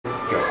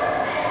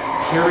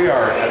Here we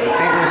are at the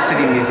St. Louis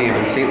City Museum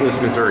in St.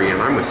 Louis, Missouri,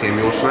 and I'm with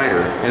Samuel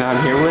Schneider. And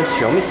I'm here with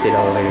Show Me State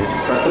Elevators.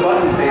 Press the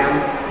button, Sam.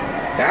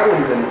 That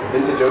one's a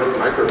vintage Otis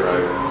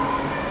microdrive.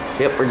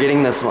 Yep, we're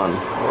getting this one.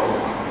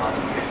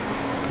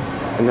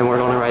 And then we're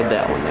going to ride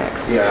that one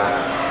next. Yeah,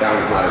 that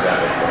one's not as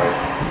epic, though.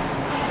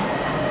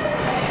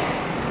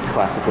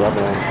 Classic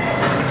leveling.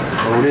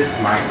 Otis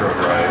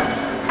microdrive.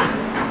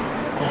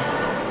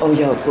 Oh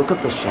yeah, let's look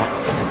up the shaft.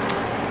 Let's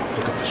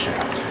look up the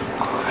shaft.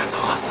 Oh, that's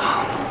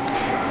awesome.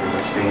 There's a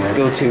fan. Let's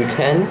go to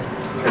 10. And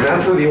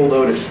that's where the old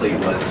Otis plate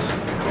was.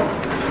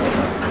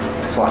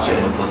 Let's watch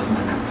it. Let's listen.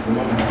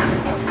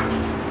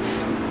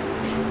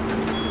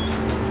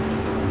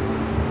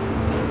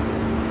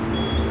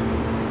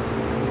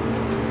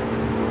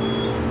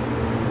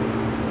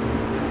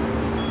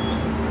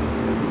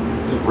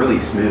 It's really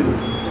smooth.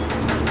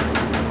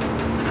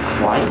 Let's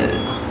climb it.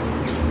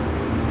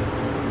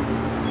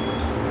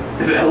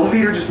 Did the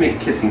elevator just make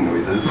kissing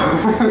noises?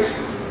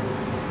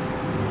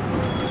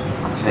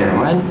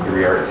 10. Here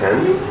we are at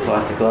 10.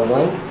 Classic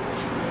leveling.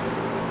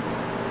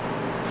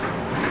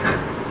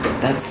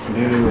 That's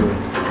smooth.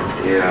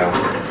 Yeah.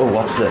 Oh,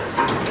 watch this.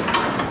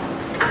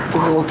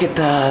 Oh, look at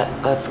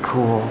that. That's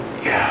cool.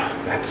 Yeah,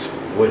 that's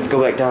wood. Let's go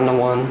back down to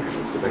 1.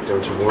 Let's go back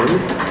down to 1.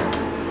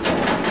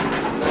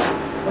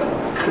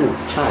 Ooh,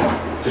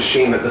 chime. It's a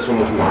shame that this one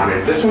was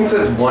modded. This one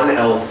says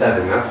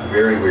 1L7. That's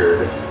very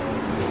weird.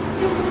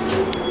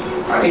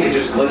 I think it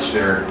just glitched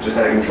there. Just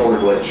had a controller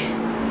glitch.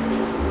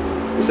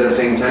 Instead of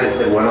saying 10, it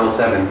said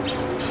 1L7.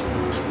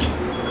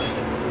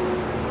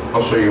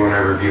 I'll show you when I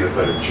review the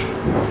footage.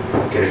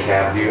 Get a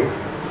cab view.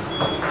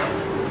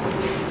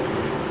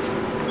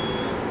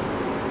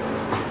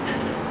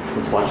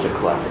 Let's watch the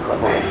classic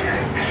leveling.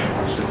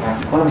 Watch the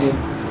classic leveling.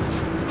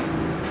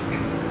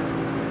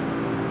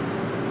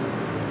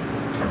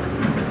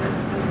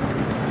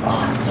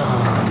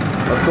 Awesome.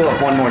 Let's go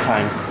up one more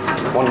time.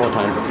 One more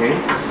time. Okay.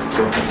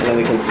 And then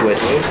we can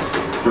switch.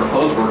 Your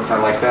clothes works, I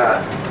like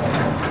that.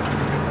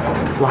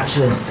 Watch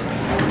this.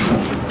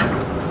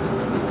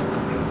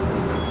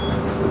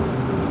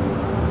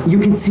 You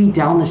can see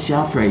down the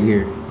shaft right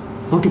here.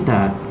 Look at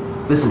that.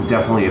 This is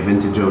definitely a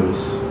vintage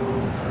Otis.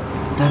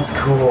 That's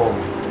cool.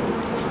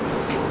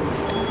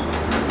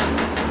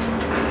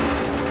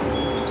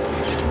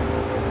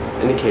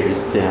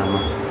 Indicator's dim.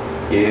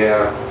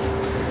 Yeah.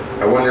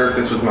 I wonder if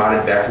this was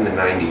modded back in the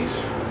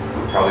 90s.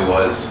 Probably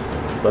was.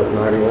 Button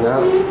already went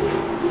out.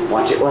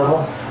 Watch it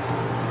level.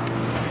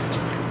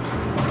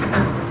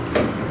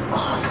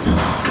 Awesome.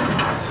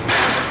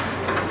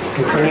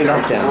 Continue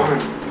back down.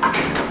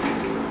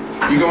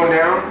 You going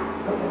down?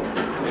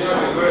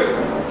 Yeah, good.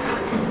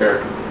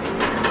 Here.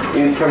 You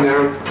need to come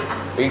down?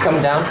 Are you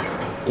coming down?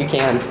 You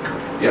can.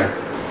 Yeah.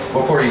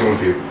 What floor are you going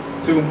to?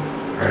 2.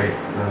 Alright. 2.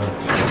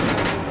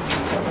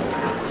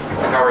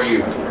 How are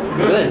you?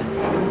 Good.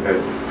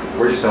 Good.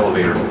 We're just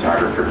elevator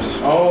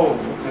photographers. Oh,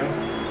 okay.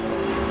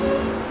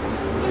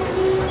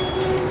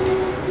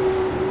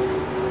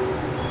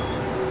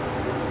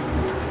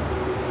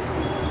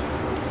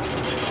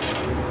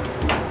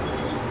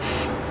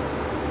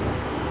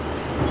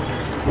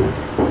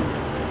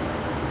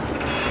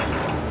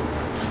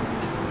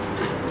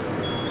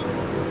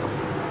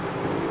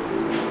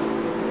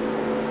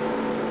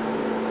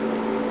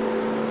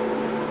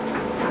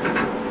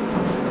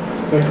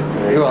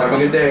 You're welcome. Have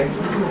a good day.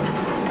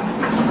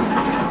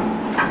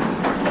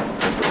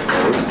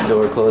 This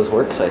door close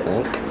works, I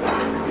think.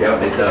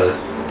 Yep, it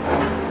does.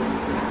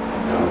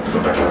 Now let's go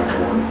back down to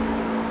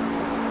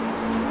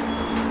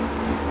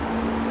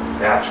 1.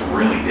 That's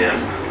really dim.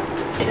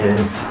 It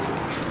is.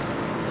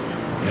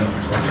 Yep,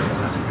 let's watch our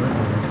classic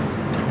level.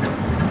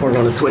 We're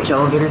going to switch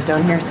elevators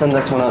down here. Send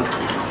this one up.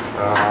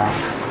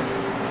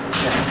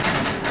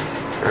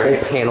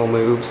 Alright. Panel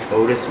moves.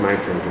 Otis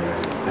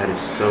microdrive. That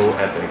is so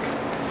epic.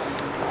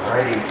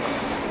 Alrighty.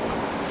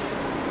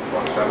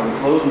 Watch that one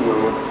close and then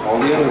let's call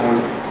the other one.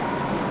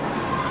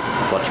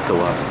 Let's watch it go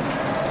up.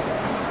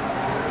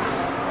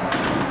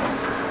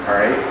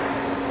 Alright.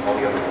 Call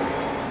the other one.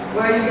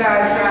 Where you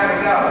guys trying to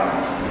go?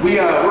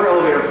 We're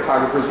elevator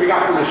photographers. We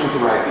got permission to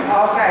ride these.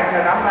 Okay,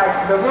 cause I'm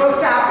like, the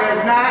rooftop is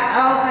not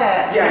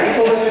open. Yeah, he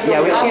told us just don't Yeah,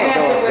 we get I'm can't go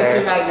messing up with there.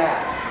 you right now.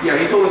 Yeah,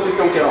 he told us just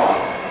don't get off.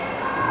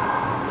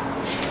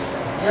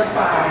 You're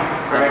fine.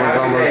 Alright, That one's have a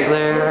good almost day.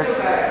 there.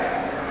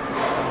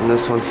 And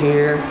this one's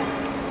here.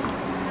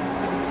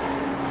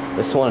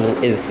 This one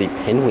is the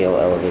pinwheel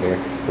elevator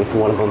with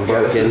one of them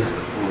Yeah, this broken. is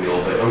the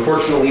wheel, but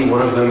unfortunately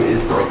one of them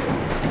is broken.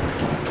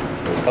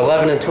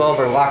 11 and 12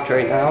 are locked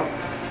right now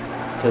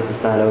because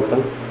it's not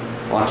open.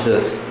 Watch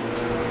this.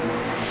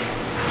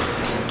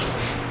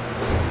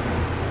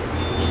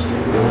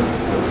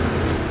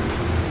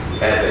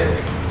 Epic.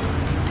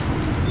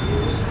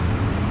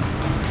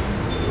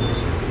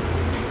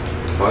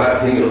 Well,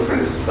 that pinwheel's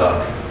kind of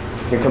stuck.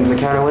 Here comes the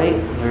counterweight.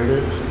 There it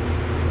is.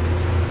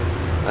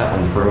 That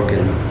one's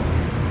broken.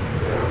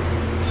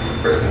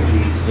 Yeah. Rest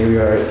in peace. Here we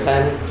are at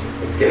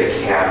 10. Let's get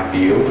a cab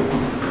view.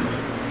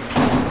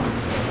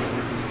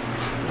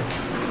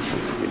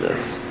 Let's see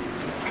this.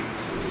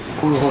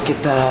 Ooh, look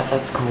at that.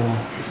 That's cool.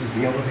 This is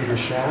the elevator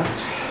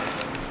shaft.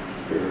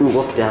 Ooh,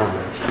 look down.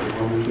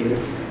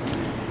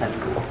 That's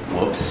cool.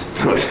 Whoops.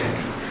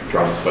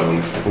 Drop his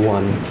phone.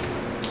 1.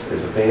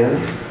 There's a fan.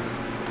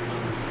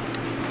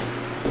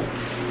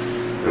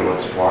 And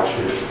let's watch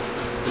it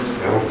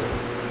go.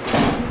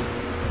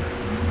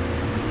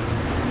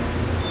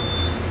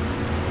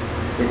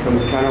 Here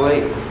comes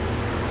counterweight.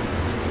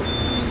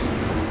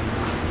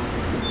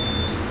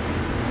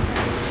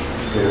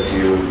 Spare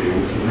view of the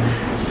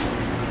indicator.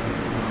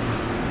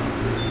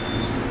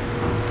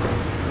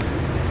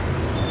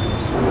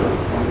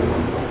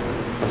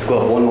 Let's go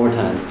up one more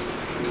time.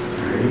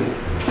 Ready?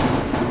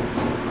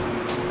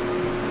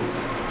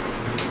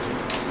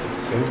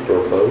 Okay,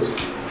 door close.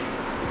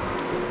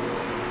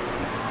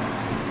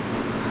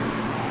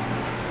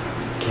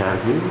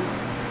 Cabin.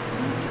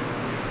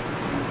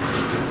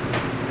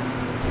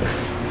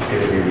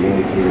 It'll be the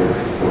indicator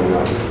going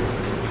up.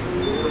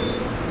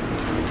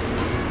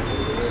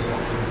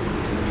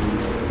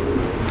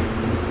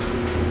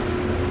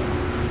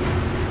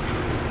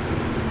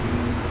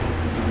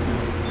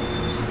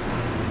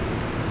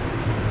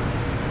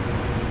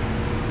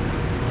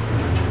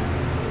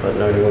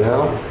 Button already went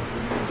out.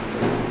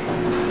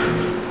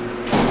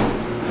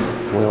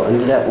 We'll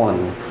end it at 1.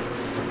 Yep.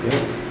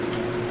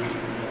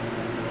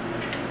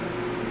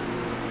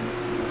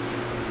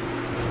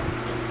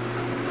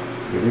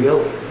 Here we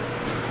go.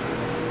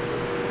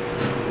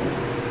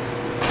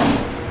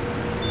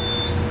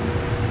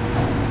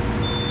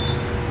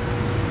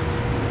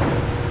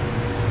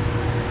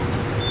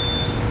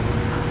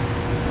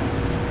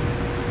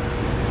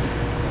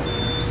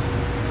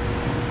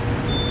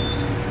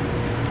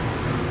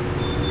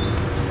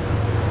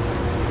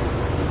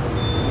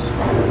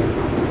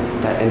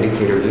 That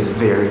indicator is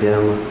very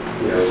dim.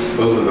 Yes,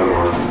 both of them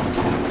are.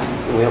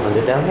 We'll end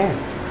it down here.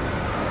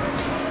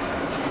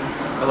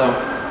 Hello.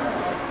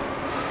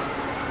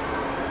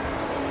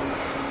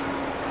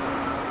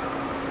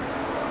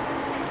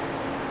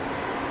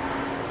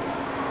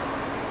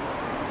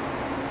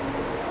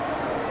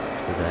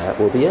 That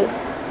will be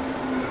it.